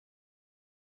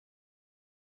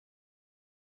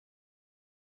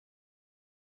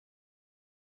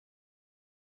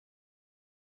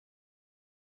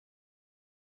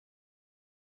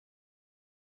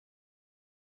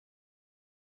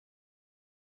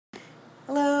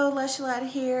Hello, Lush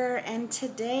here, and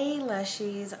today,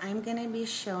 Lushies, I'm going to be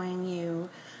showing you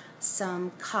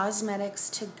some Cosmetics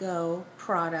to Go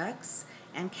products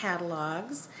and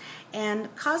catalogs.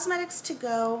 And Cosmetics to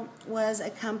Go was a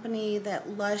company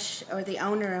that Lush, or the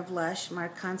owner of Lush,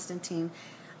 Mark Constantine,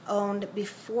 owned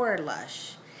before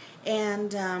Lush.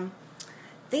 And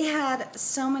they had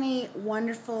so many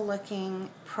wonderful looking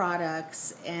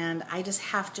products, and I just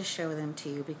have to show them to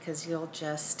you because you'll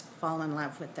just fall in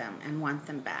love with them and want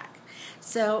them back.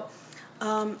 So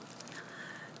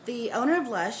the owner of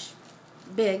Lush,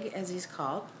 Big as he's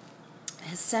called,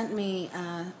 has sent me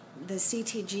the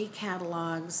CTG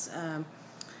catalogs, I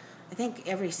think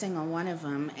every single one of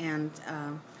them, and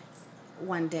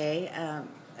one day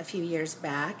a few years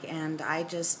back, and I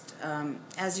just,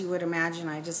 as you would imagine,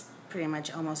 I just pretty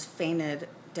much almost fainted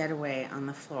dead away on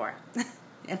the floor.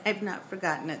 And I've not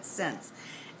forgotten it since.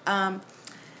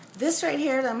 This right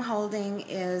here that I'm holding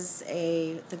is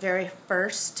the very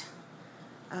first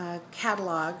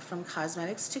catalog from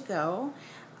Cosmetics to Go.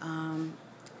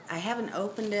 I haven't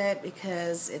opened it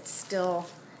because it's still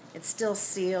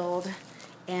sealed,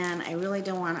 and I really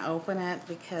don't want to open it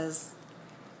because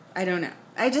I don't know.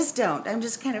 I just don't. I'm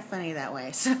just kind of funny that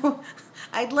way. So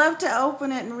I'd love to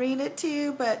open it and read it to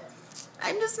you, but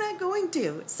I'm just not going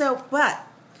to. But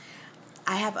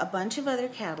I have a bunch of other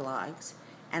catalogs,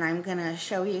 and I'm going to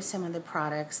show you some of the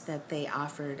products that they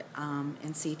offered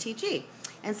in CTG.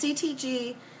 And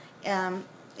CTG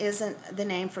isn't the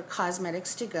name for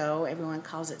Cosmetics to Go. Everyone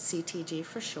calls it CTG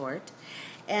for short.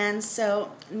 And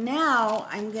so now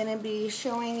I'm going to be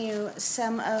showing you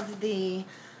some of the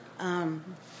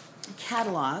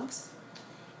catalogs,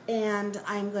 and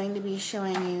I'm going to be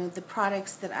showing you the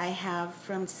products that I have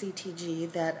from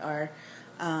CTG that are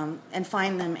and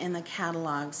find them in the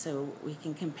catalog so we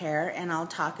can compare, and I'll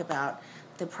talk about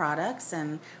the products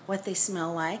and what they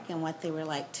smell like and what they were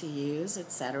like to use,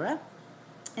 etc.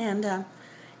 And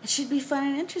it should be fun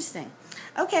and interesting.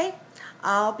 Okay,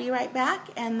 I'll be right back,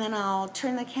 and then I'll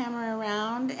turn the camera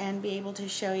around and be able to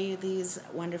show you these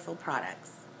wonderful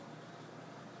products.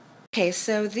 Okay,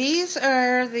 so these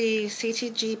are the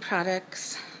CTG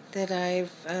products that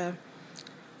I've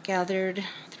gathered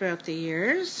throughout the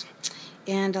years,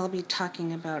 and I'll be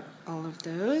talking about all of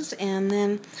those. And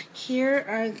then here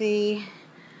are the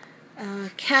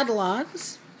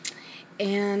catalogs,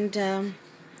 and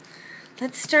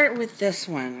let's start with this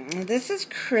one. This is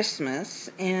Christmas,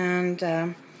 and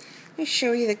let me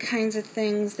show you the kinds of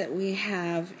things that we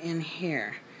have in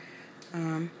here.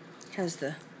 It has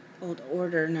the old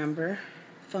order number,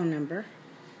 phone number.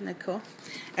 Isn't that cool?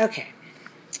 Okay,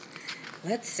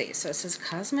 let's see. So it says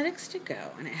Cosmetics to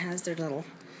Go, and it has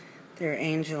their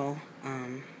angel.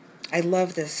 I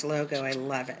love this logo. I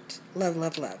love it. Love,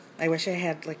 love, love. I wish I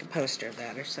had like a poster of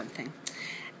that or something.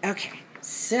 Okay,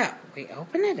 so we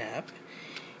open it up,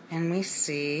 and we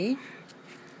see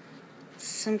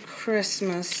some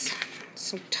Christmas,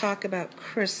 some talk about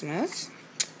Christmas.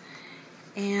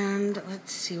 And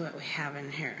let's see what we have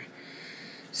in here.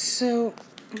 So,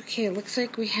 okay, it looks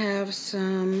like we have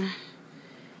some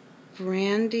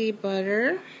brandy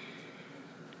butter,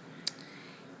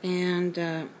 and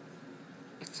it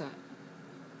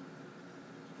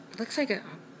looks like a,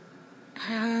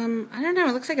 I don't know,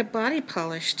 it looks like a body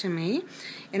polish to me,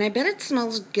 and I bet it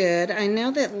smells good. I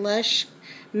know that Lush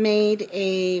made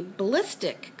a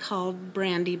ballistic called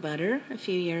brandy butter a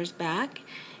few years back,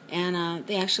 and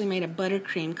they actually made a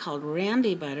buttercream called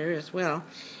Randy Butter as well.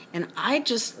 And I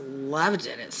just loved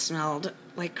it. It smelled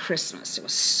like Christmas. It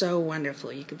was so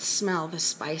wonderful. You could smell the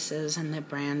spices and the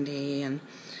brandy and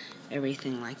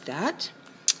everything like that.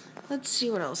 Let's see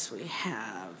what else we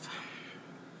have.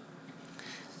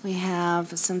 We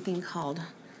have something called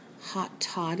Hot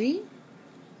Toddy,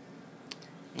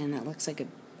 and that looks like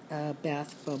a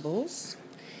bath bubbles.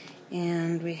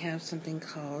 And we have something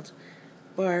called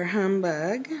Bar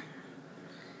Humbug,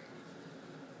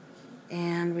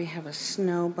 and we have a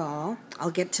snowball.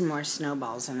 I'll get to more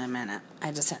snowballs in a minute.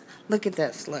 Look at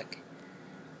this, look.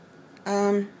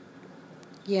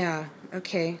 Yeah,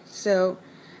 okay, so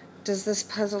does this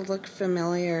puzzle look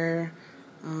familiar?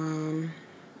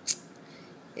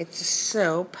 It's a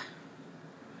soap,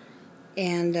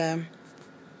 and I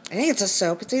think it's a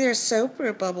soap. It's either a soap or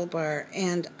a bubble bar,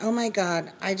 and oh my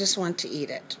God, I just want to eat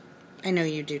it. I know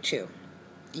you do too.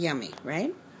 Yummy,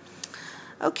 right?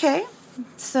 Okay,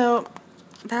 so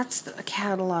that's the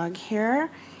catalog here,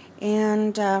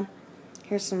 and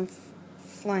here's some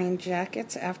Flying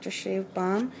Jackets aftershave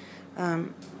balm.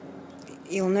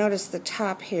 You'll notice the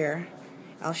top here.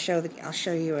 I'll show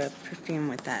you a perfume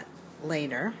with that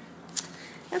later.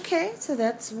 Okay, so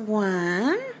that's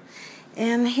one,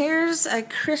 And here's a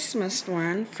Christmas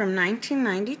one from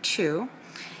 1992.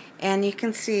 And you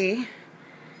can see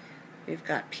we've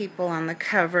got people on the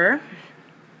cover.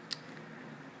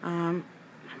 I'm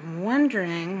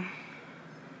wondering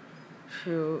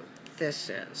who this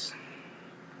is.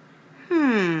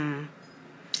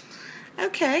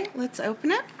 Okay, let's open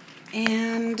it.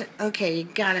 And, okay, you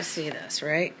gotta see this,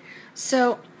 right?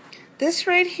 So, this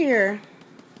right here,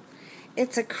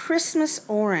 it's a Christmas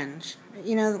orange.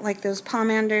 You know, like those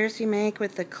pomanders you make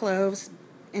with the cloves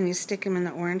and you stick them in the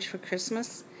orange for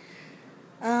Christmas?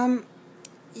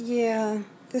 Yeah,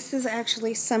 this is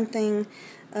actually something,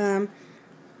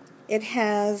 it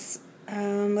has,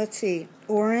 let's see,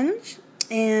 orange,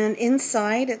 and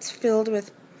inside it's filled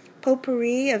with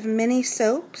potpourri of many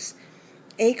soaps,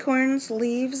 acorns,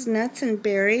 leaves, nuts, and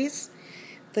berries.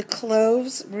 The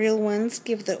cloves, real ones,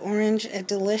 give the orange a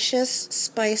delicious,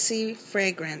 spicy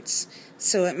fragrance,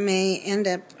 so it may end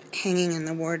up hanging in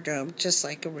the wardrobe just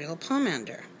like a real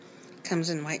pomander. Comes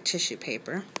in white tissue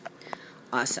paper.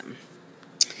 Awesome.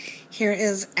 Here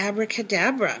is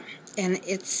Abracadabra, and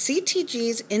it's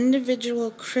CTG's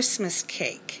individual Christmas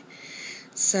cake.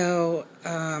 So,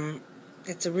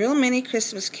 it's a real mini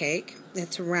Christmas cake.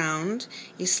 It's round.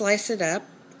 You slice it up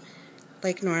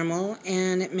like normal,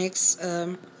 and it makes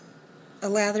a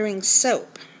lathering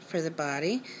soap for the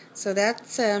body. So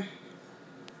that's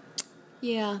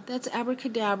that's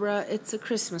Abracadabra. It's a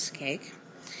Christmas cake.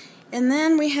 And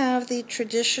then we have the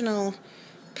traditional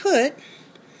put.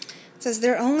 It says,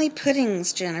 they're only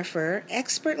puddings, Jennifer,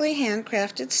 expertly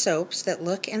handcrafted soaps that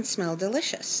look and smell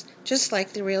delicious, just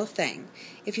like the real thing.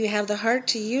 If you have the heart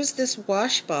to use this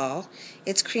wash ball,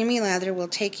 its creamy lather will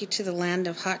take you to the land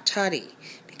of hot toddy,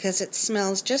 because it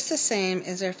smells just the same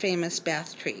as our famous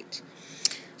bath treat.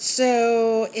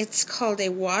 So it's called a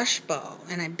wash ball,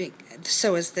 and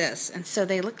so is this. And so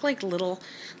they look like little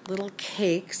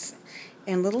cakes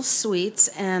and little sweets,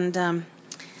 and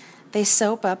they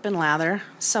soap up and lather.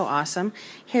 So awesome.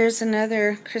 Here's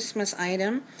another Christmas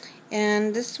item,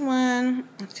 and this one,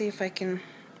 let's see if I can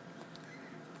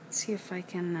see what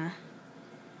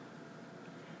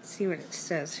it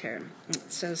says here.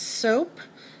 It says soap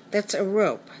that's a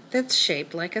rope that's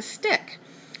shaped like a stick.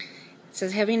 It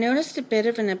says, have you noticed a bit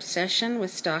of an obsession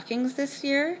with stockings this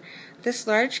year? This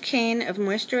large cane of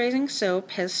moisturizing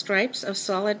soap has stripes of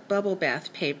solid bubble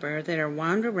bath paper that are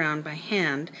wound around by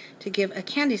hand to give a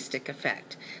candy stick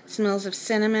effect. Smells of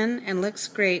cinnamon and looks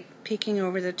great peeking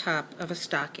over the top of a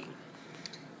stocking.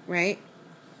 Right?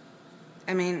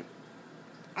 I mean,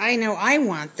 I know I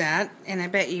want that, and I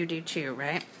bet you do too,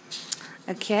 right?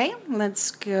 Okay,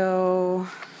 let's go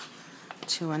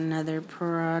to another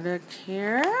product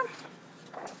here.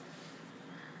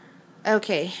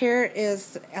 Okay, here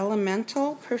is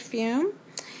Elemental perfume,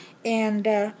 and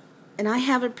I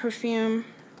have a perfume.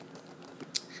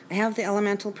 I have the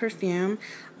Elemental perfume.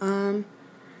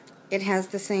 It has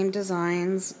the same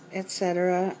designs,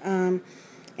 etc. And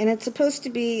it's supposed to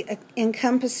be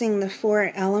encompassing the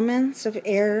 4 elements of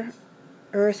air,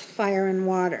 earth, fire, and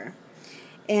water.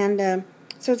 And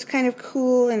so it's kind of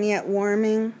cool and yet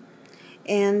warming,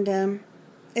 and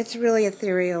it's really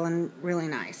ethereal and really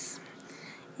nice.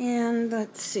 And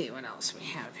let's see what else we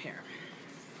have here.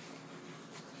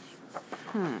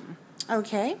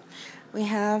 Okay, we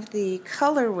have the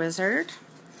Color Wizard,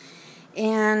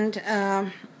 and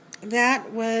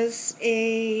that was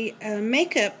a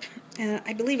makeup,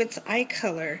 I believe it's eye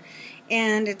color,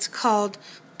 and it's called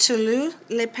Toulouse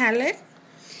Le Palette,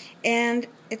 and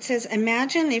it says,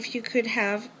 imagine if you could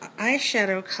have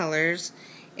eyeshadow colors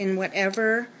in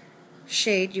whatever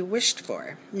shade you wished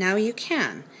for. Now you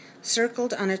can.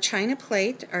 Circled on a china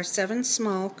plate are 7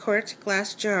 small quart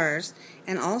glass jars,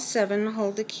 and all 7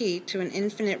 hold the key to an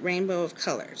infinite rainbow of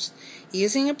colors.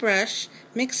 Using a brush,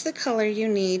 mix the color you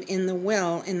need in the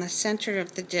well in the center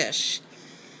of the dish.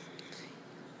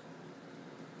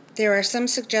 There are some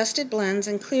suggested blends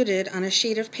included on a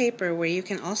sheet of paper where you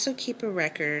can also keep a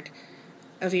record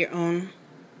of your own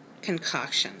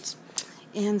concoctions.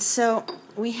 And so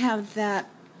we have that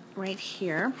right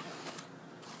here.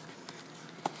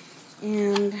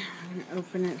 And I'm going to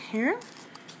open it here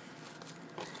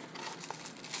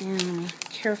and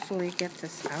carefully get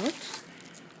this out.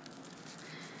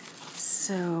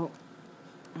 So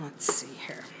let's see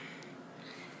here.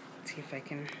 Let's see if I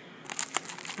can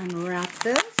unwrap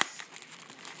this.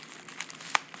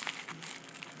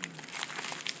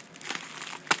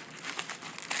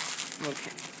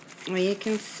 Okay. Well, you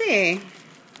can see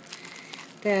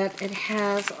that it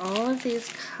has all of these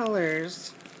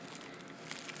colors,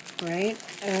 right,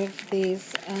 of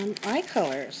these eye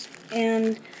colors,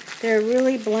 and they're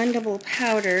really blendable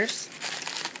powders,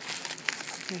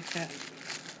 We've got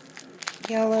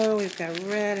yellow, we've got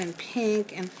red and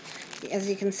pink, and as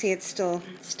you can see, it's still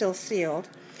sealed.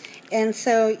 And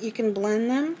so you can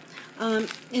blend them.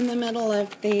 In the middle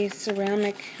of the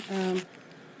ceramic,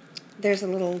 there's a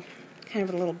little, kind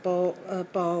of a little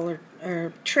bowl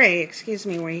or tray, excuse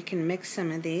me, where you can mix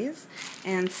some of these.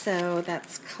 And so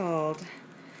that's called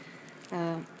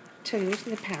Toulouse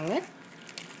de Palette.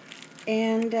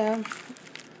 And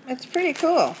it's pretty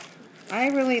cool. I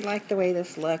really like the way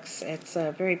this looks. It's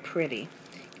very pretty.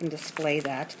 You can display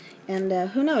that. And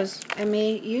who knows, I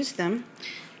may use them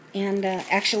and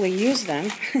actually use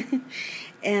them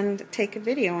and take a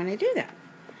video when I do that.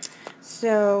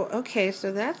 So, okay,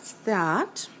 so that's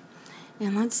that.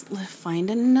 And let's find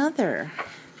another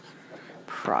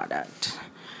product.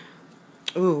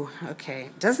 Ooh,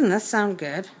 okay. Doesn't this sound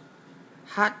good?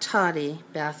 Hot Toddy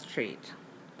Bath Treat.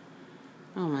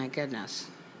 Oh my goodness.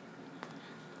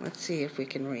 Let's see if we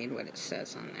can read what it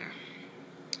says on there.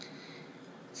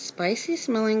 Spicy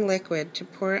smelling liquid to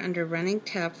pour under running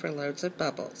tap for loads of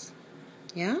bubbles.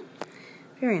 Yeah?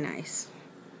 Very nice.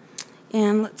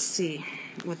 And let's see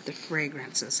what the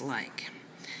fragrance is like.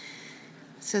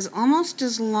 It says almost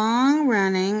as long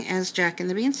running as Jack and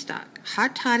the Beanstalk.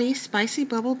 Hot Toddy Spicy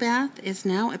Bubble Bath is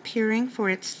now appearing for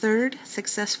its third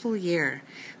successful year.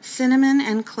 Cinnamon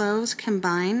and cloves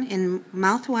combine in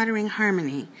mouth-watering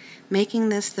harmony, making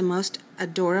this the most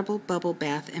adorable bubble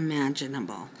bath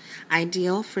imaginable.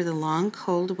 Ideal for the long,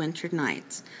 cold winter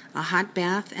nights. A hot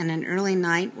bath and an early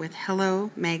night with Hello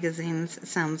magazines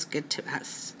sounds good to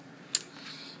us.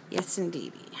 Yes,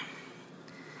 indeedy.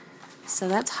 So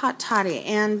that's Hot Toddy.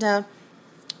 And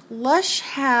Lush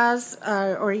has,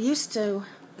 or used to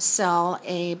sell,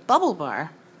 a bubble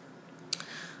bar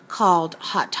called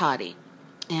Hot Toddy.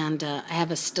 And I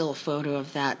have a still photo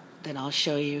of that I'll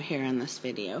show you here in this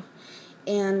video.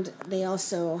 And they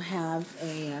also have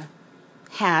a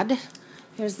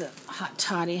here's the Hot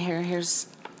Toddy here.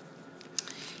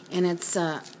 And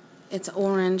it's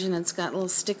orange, and it's got little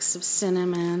sticks of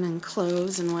cinnamon and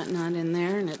cloves and whatnot in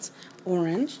there, and it's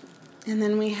orange. And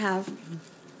then we have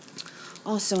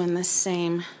also in this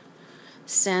same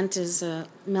scent is a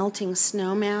melting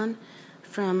snowman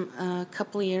from a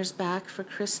couple of years back for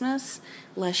Christmas.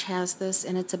 Lush has this,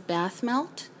 and it's a bath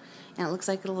melt, and it looks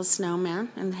like a little snowman,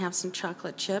 and have some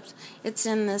chocolate chips. It's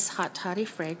in this Hot Toddy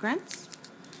fragrance,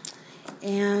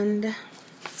 and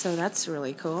so that's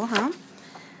really cool, huh?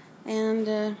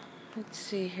 And let's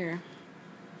see here.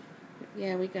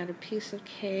 Yeah, we got a piece of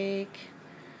cake,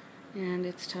 and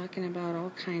it's talking about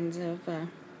all kinds of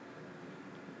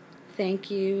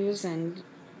thank yous and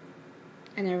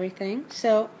everything.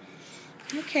 So,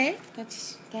 okay,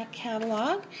 that's that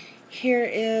catalog. Here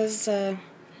is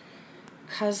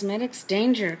Cosmetics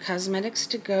Danger, Cosmetics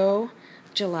to Go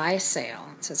July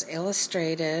sale. It says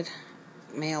illustrated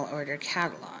mail order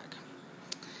catalog.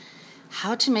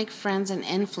 How to make friends and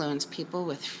influence people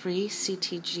with free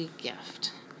CTG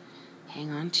gift.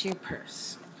 Hang on to your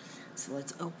purse. So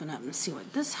let's open up and see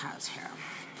what this has here.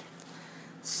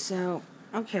 So,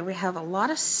 okay, we have a lot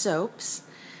of soaps.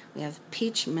 We have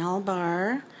Peach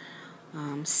Melbar,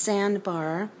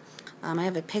 Sandbar. I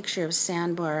have a picture of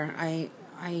Sandbar. I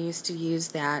used to use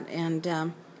that,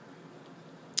 and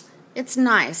it's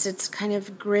nice. It's kind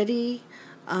of gritty,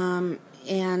 and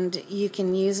you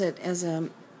can use it as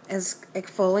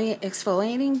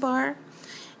exfoliating bar,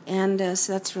 and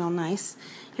so that's real nice.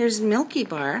 Here's Milky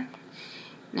Bar.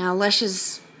 Now Lush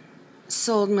has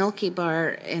sold Milky Bar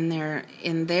in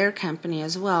their company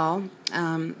as well,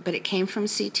 but it came from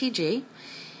CTG,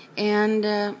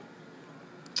 and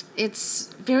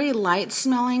it's very light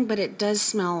smelling, but it does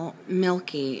smell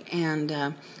milky,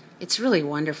 and it's really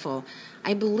wonderful.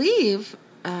 I believe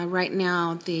right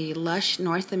now the Lush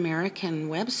North American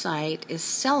website is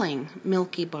selling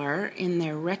Milky Bar in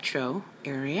their retro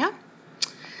area.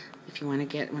 If you want to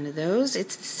get one of those,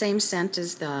 it's the same scent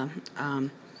as the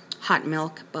Hot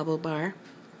Milk Bubble Bar.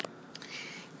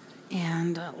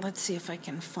 And let's see if I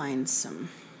can find some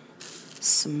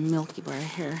Milky Bar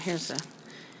here. Here's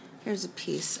a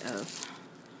piece of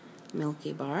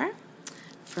Milky Bar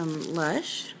from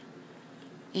Lush,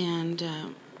 and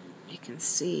you can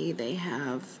see they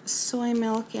have soy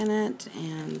milk in it,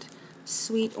 and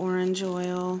sweet orange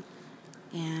oil,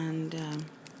 and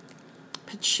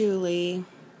patchouli,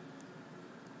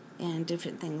 and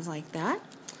different things like that.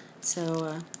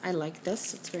 So I like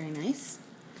this. It's very nice.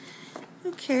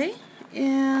 Okay,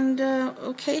 and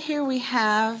okay, here we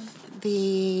have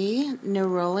the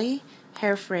Neroli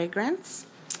hair fragrance,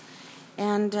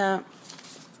 and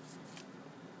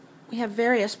we have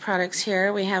various products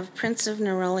here. We have Prince of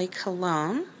Neroli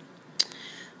cologne.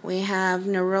 We have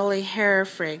Neroli hair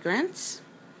fragrance.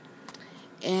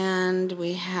 And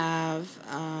we have,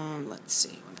 let's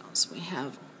see, what else? We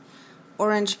have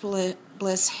Orange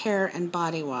Bliss hair and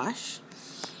body wash.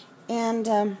 And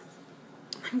I'm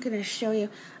going to show you,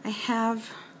 I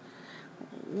have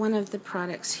one of the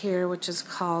products here, which is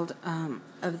called,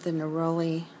 of the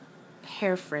Neroli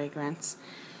hair fragrance.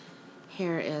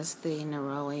 Here is the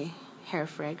Neroli hair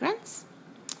fragrance.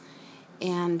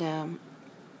 And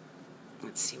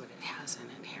let's see what it has in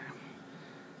it here.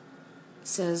 It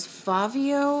says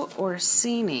Fabio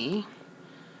Orsini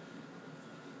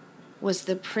was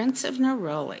the Prince of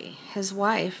Neroli. His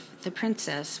wife, the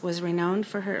princess, was renowned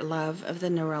for her love of the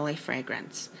Neroli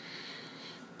fragrance.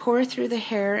 Pour through the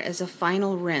hair as a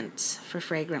final rinse for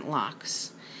fragrant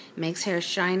locks. It makes hair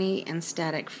shiny and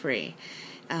static-free.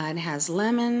 It has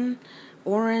lemon,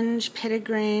 orange,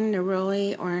 petitgrain,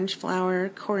 neroli, orange flower,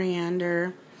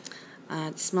 coriander.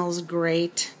 It smells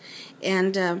great.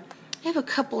 And I have a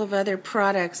couple of other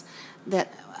products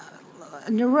that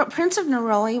Prince of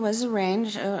Neroli was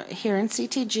arranged here in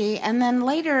CTG, and then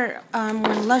later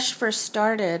when Lush first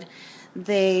started,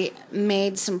 they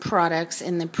made some products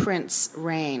in the Prince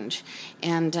range.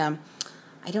 And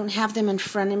I don't have them in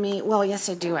front of me. Well, yes,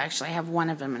 I do actually. I have one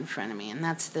of them in front of me, and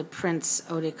that's the Prince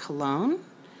Eau de Cologne.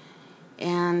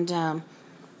 And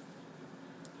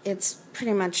it's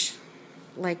pretty much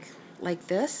like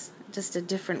this, just a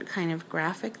different kind of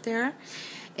graphic there.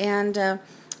 And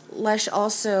Lush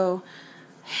also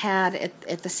had,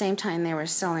 at the same time they were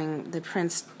selling the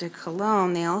Prince de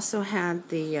Cologne, they also had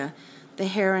the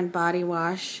hair and body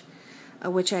wash,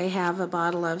 which I have a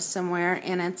bottle of somewhere,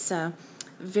 and it's a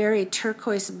very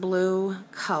turquoise blue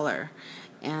color.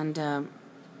 And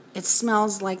it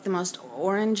smells like the most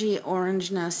orangey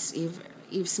orangeness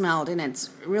you've smelled, and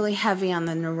it's really heavy on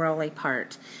the neroli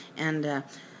part. And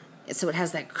so it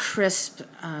has that crisp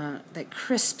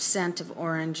scent of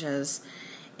oranges,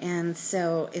 and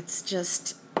so it's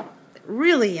just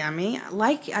really yummy. I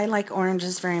like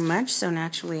oranges very much, so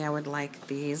naturally I would like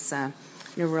these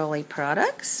neroli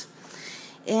products.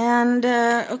 And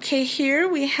okay, here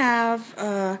we have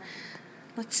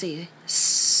let's see,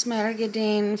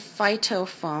 Smargadine Phyto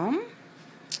Foam,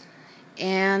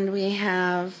 and we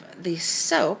have the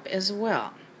soap as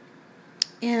well.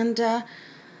 And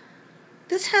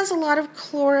this has a lot of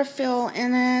chlorophyll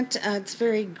in it. It's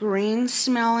very green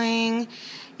smelling.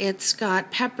 It's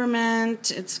got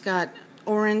peppermint. It's got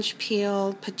orange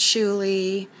peel,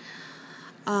 patchouli.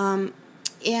 And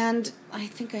I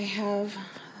think I have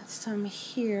some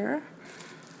here.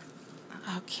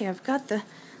 Okay, I've got the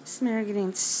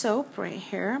Smargadine soap right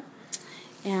here.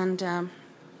 And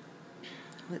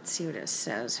let's see what it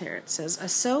says here. It says, a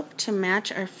soap to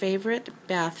match our favorite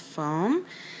bath foam.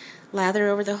 Lather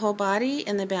over the whole body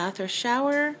in the bath or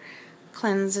shower.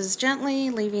 Cleanses gently,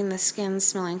 leaving the skin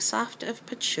smelling soft of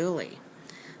patchouli.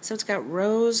 So it's got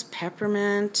rose,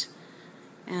 peppermint,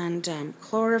 and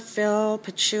chlorophyll,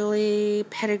 patchouli,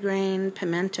 petitgrain,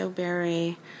 pimento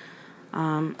berry.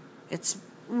 It's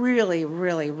really,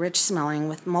 really rich smelling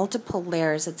with multiple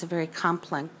layers. It's a very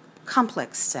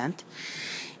complex scent.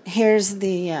 Here's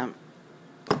the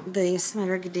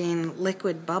Smargadine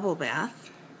liquid bubble bath.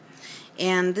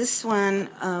 And this one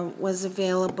was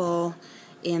available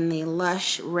in the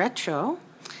Lush Retro,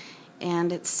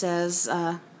 and it says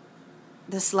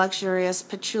this luxurious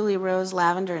patchouli, rose,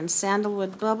 lavender, and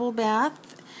sandalwood bubble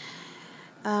bath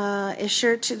is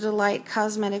sure to delight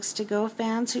Cosmetics To Go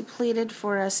fans who pleaded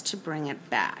for us to bring it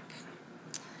back.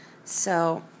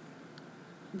 So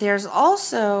there's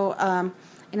also,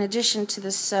 in addition to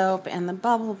the soap and the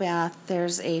bubble bath,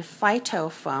 there's a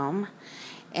Phyto Foam,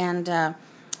 and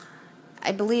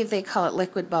I believe they call it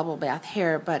liquid bubble bath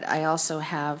here, but I also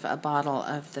have a bottle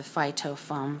of the Phyto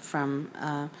Foam from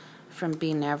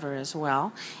Be Never as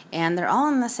well, and they're all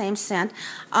in the same scent.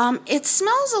 It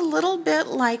smells a little bit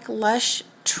like Lush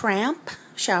Tramp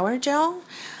shower gel.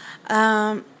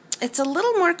 It's a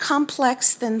little more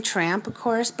complex than Tramp, of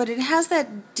course, but it has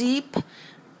that deep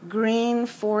green,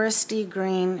 foresty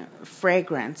green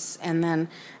fragrance, and then,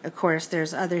 of course,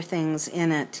 there's other things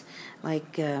in it,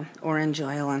 like orange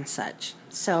oil and such.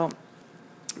 So,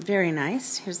 very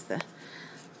nice. Here's the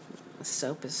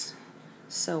soap is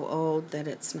so old that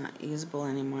it's not usable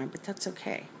anymore, but that's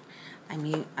okay.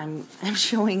 I'm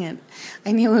showing it.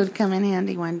 I knew it would come in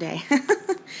handy one day.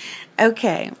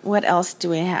 Okay, what else do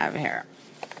we have here?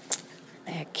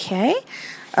 Okay.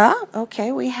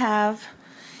 Okay, we have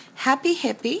Happy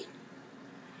Hippie,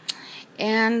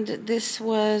 and this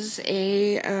was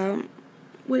a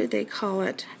what did they call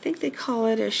it? I think they call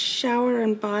it a shower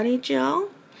and body gel,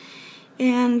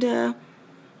 and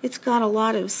It's got a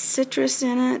lot of citrus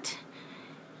in it,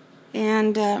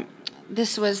 and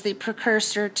this was the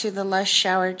precursor to the Lush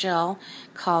shower gel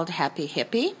called Happy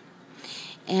Hippie,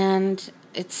 and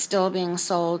it's still being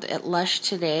sold at Lush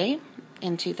today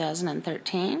in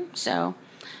 2013, so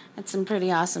that's some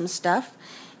pretty awesome stuff.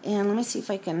 And let me see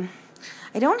if I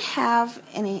don't have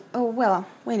any, oh well,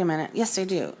 wait a minute, yes I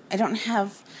do. I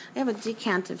have a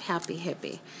decant of Happy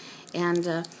Hippie,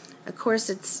 and of course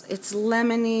it's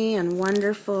lemony and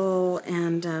wonderful,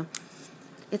 and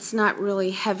it's not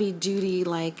really heavy duty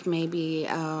like maybe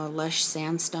Lush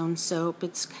Sandstone soap.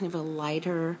 It's kind of a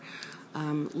lighter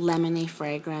lemony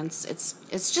fragrance.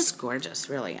 It's just gorgeous,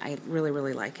 really. I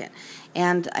really like it.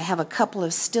 And I have a couple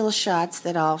of still shots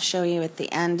that I'll show you at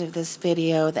the end of this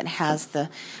video that has the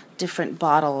different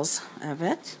bottles of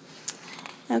it.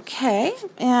 Okay,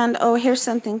 and oh, here's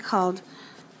something called,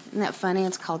 isn't that funny?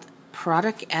 It's called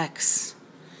Product X,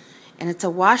 and it's a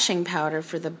washing powder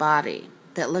for the body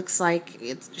that looks like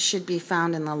it should be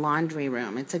found in the laundry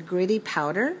room. It's a gritty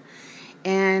powder,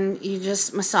 and you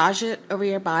just massage it over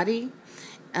your body,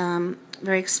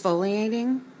 very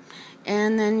exfoliating,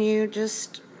 and then you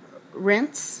just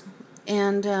rinse,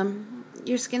 and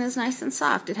your skin is nice and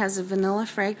soft. It has a vanilla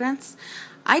fragrance.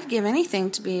 I'd give anything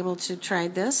to be able to try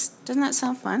this. Doesn't that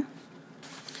sound fun?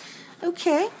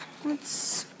 Okay,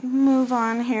 let's move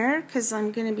on here because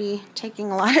I'm going to be taking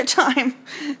a lot of time.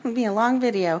 It'll be a long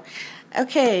video.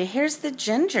 Okay, here's the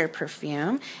ginger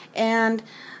perfume, and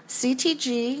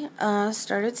CTG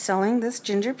started selling this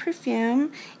ginger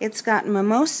perfume. It's got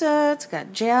mimosa, it's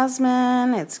got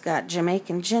jasmine, it's got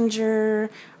Jamaican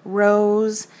ginger,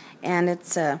 rose, and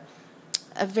it's a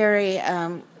very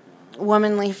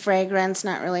womanly fragrance,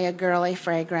 not really a girly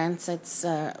fragrance. It's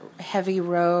heavy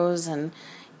rose and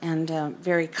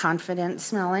very confident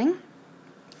smelling.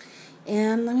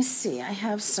 And let me see, I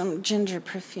have some ginger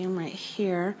perfume right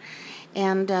here.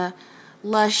 And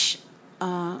Lush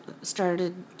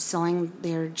started selling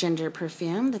their ginger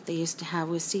perfume that they used to have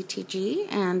with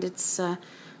CTG, and it's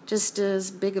just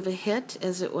as big of a hit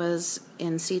as it was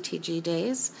in CTG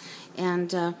days.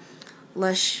 And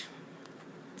Lush,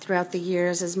 throughout the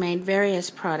years, has made various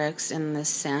products in this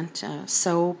scent,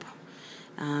 soap,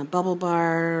 bubble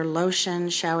bar, lotion,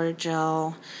 shower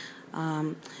gel.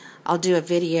 I'll do a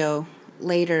video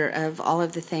later of all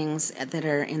of the things that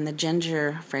are in the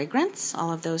ginger fragrance,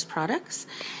 all of those products.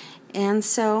 And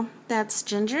so that's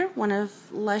ginger, one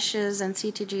of Lush's and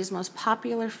CTG's most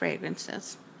popular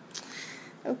fragrances.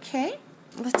 Okay,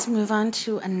 let's move on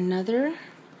to another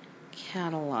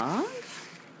catalog.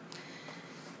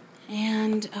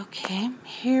 And okay,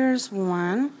 here's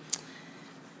one.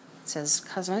 It says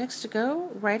cosmetics to go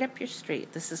right up your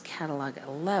street. This is catalog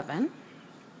 11.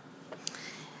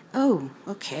 Oh,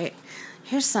 okay.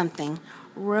 Here's something.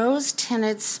 Rose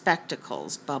tinted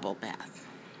spectacles bubble bath.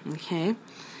 Okay.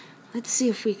 Let's see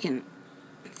if we can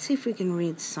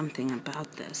read something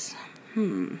about this.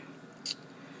 Believe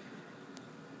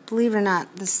it or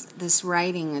not, this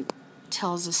writing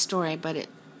tells a story, but it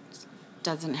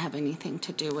doesn't have anything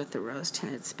to do with the rose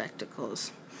tinted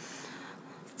spectacles.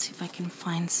 Let's see if I can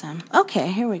find some.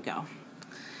 Okay, here we go.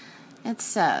 It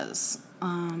says,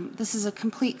 this is a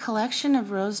complete collection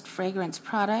of rose fragrance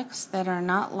products that are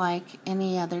not like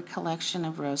any other collection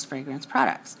of rose fragrance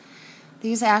products.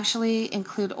 These actually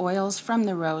include oils from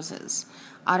the roses.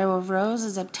 Otto of rose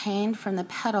is obtained from the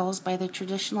petals by the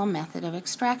traditional method of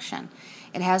extraction.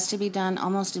 It has to be done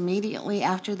almost immediately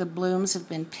after the blooms have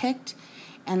been picked,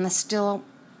 and the still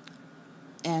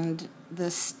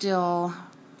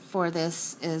for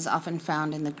this is often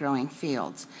found in the growing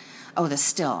fields. Oh, the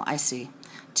still, I see,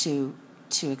 to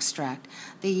extract.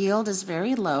 The yield is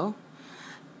very low,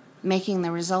 making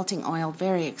the resulting oil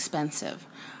very expensive.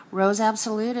 Rose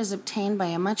Absolute is obtained by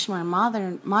a much more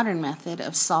modern method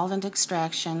of solvent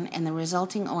extraction, and the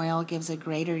resulting oil gives a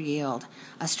greater yield,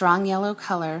 a strong yellow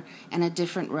color, and a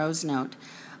different rose note.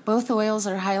 Both oils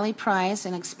are highly prized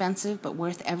and expensive, but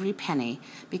worth every penny,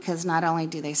 because not only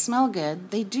do they smell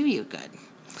good, they do you good.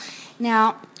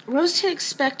 Now, Rose tinted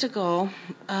spectacle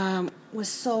was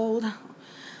sold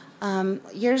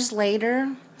years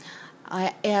later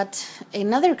at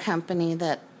another company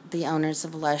that the owners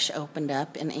of Lush opened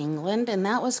up in England, and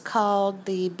that was called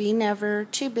the Be Never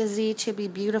Too Busy to Be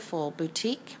Beautiful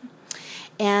boutique.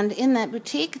 And in that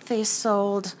boutique, they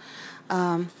sold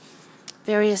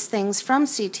various things from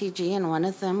CTG, and one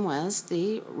of them was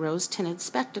the rose tinted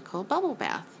spectacle bubble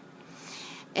bath.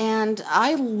 And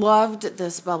I loved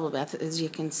this bubble bath, as you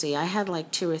can see. I had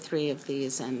like 2 or 3 of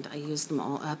these, and I used them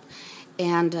all up.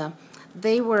 And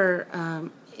they were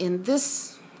in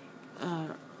this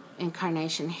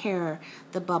Incarnation Hair,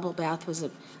 the bubble bath was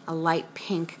a light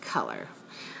pink color.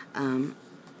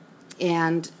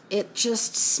 And it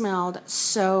just smelled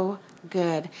so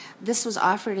good. This was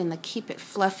offered in the Keep It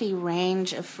Fluffy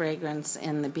range of fragrance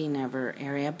in the Be Never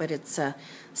area, but it's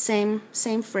same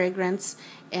fragrance,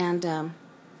 and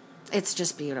it's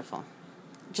just beautiful.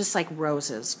 Just like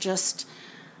roses, just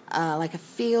like a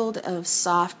field of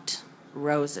soft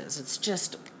roses. It's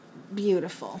just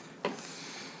beautiful.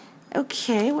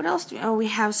 Okay, what else do we, we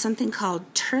have something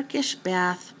called Turkish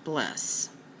Bath Bliss.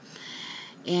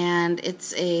 And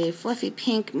it's a fluffy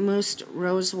pink moussed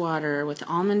rose water with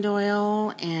almond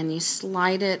oil, and you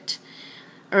slide it,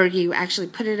 or you actually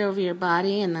put it over your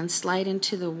body and then slide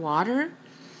into the water,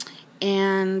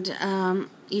 and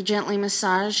you gently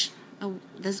massage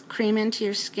the cream into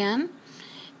your skin,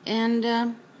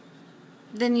 and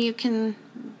then you can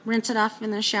rinse it off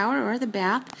in the shower or the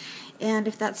bath. And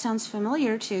if that sounds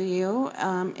familiar to you,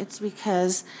 it's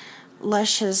because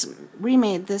Lush has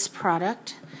remade this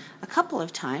product a couple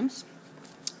of times.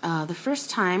 The first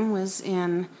time was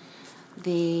in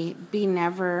the Be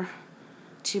Never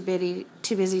Too Busy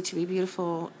to Be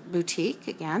Beautiful boutique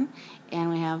again, and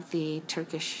we have the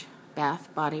Turkish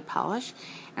Bath Body Polish.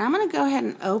 And I'm going to go ahead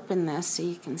and open this so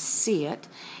you can see it,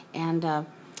 and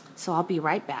so I'll be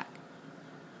right back.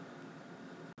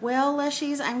 Well,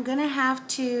 Lushies, I'm going to have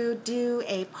to do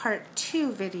a part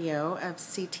 2 video of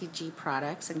CTG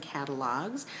products and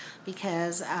catalogs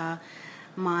because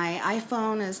my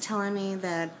iPhone is telling me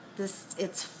that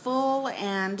it's full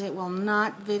and it will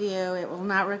not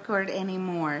record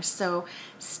anymore. So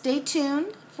stay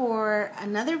tuned for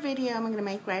another video I'm going to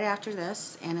make right after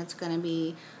this, and it's going to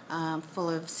be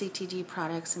full of CTG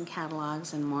products and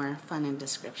catalogs and more fun and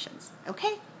descriptions.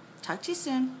 Okay, talk to you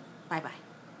soon. Bye-bye.